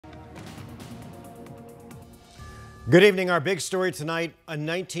Good evening. Our big story tonight, a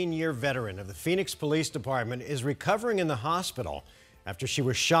 19-year veteran of the Phoenix Police Department is recovering in the hospital after she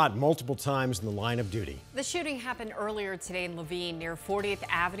was shot multiple times in the line of duty. The shooting happened earlier today in Laveen near 40th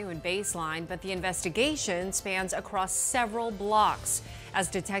Avenue and Baseline, but the investigation spans across several blocks as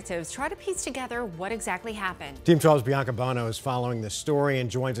detectives try to piece together what exactly happened. Team 12's Bianca Bono is following the story and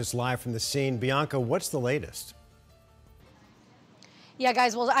joins us live from the scene. Bianca, what's the latest? Yeah,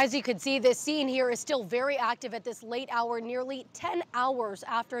 guys, well, as you could see, this scene here is still very active at this late hour, nearly 10 hours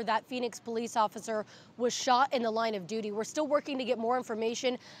after that Phoenix police officer was shot in the line of duty. We're still working to get more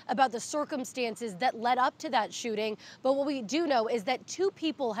information about the circumstances that led up to that shooting. But what we do know is that 2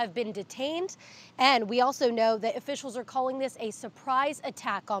 people have been detained. And we also know that officials are calling this a surprise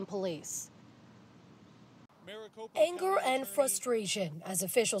attack on police. Anger and frustration as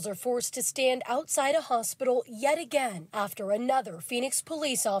officials are forced to stand outside a hospital yet again after another Phoenix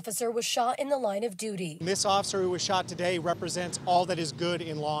police officer was shot in the line of duty. This officer who was shot today represents all that is good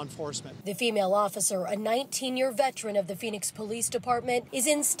in law enforcement. The female officer, a 19-year veteran of the Phoenix Police Department, is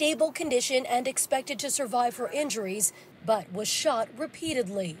in stable condition and expected to survive her injuries, but was shot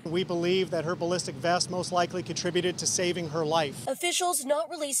repeatedly. We believe that her ballistic vest most likely contributed to saving her life. Officials not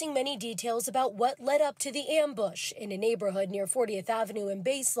releasing many details about what led up to the ambush in a neighborhood near 40th Avenue and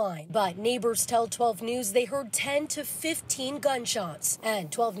Baseline. But neighbors tell 12 News they heard 10 to 15 gunshots,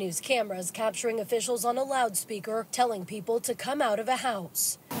 and 12 News cameras capturing officials on a loudspeaker telling people to come out of a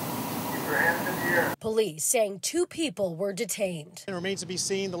house. Police saying 2 people were detained. It remains to be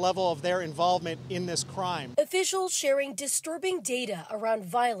seen the level of their involvement in this crime. Officials sharing disturbing data around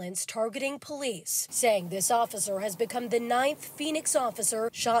violence targeting police, saying this officer has become the 9th Phoenix officer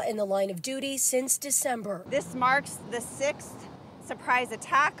shot in the line of duty since December. This marks the 6th surprise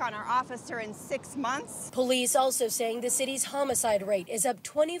attack on our officer in 6 months. Police also saying the city's homicide rate is up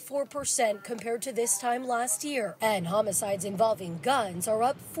 24% compared to this time last year, and homicides involving guns are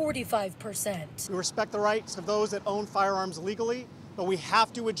up 45%. We respect the rights of those that own firearms legally, but we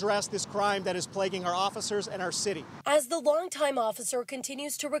have to address this crime that is plaguing our officers and our city. As the longtime officer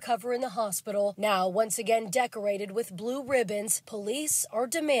continues to recover in the hospital, now once again decorated with blue ribbons, police are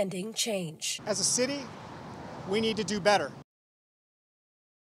demanding change. As a city, we need to do better.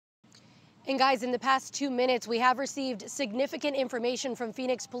 And guys, in the past 2 minutes, we have received significant information from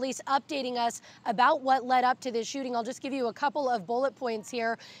Phoenix Police updating us about what led up to this shooting. I'll just give you a couple of bullet points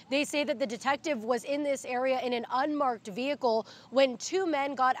here. They say that the detective was in this area in an unmarked vehicle when 2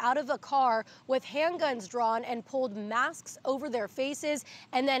 men got out of a car with handguns drawn and pulled masks over their faces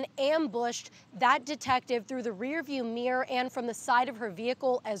and then ambushed that detective through the rearview mirror and from the side of her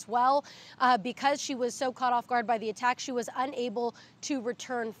vehicle as well. Because she was so caught off guard by the attack, she was unable to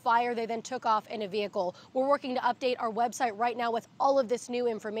return fire. They then took off in a vehicle. We're working to update our website right now with all of this new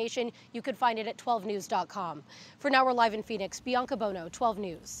information. You could find it at 12news.com. For now, we're live in Phoenix. Bianca Bono, 12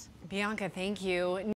 News. Bianca, thank you.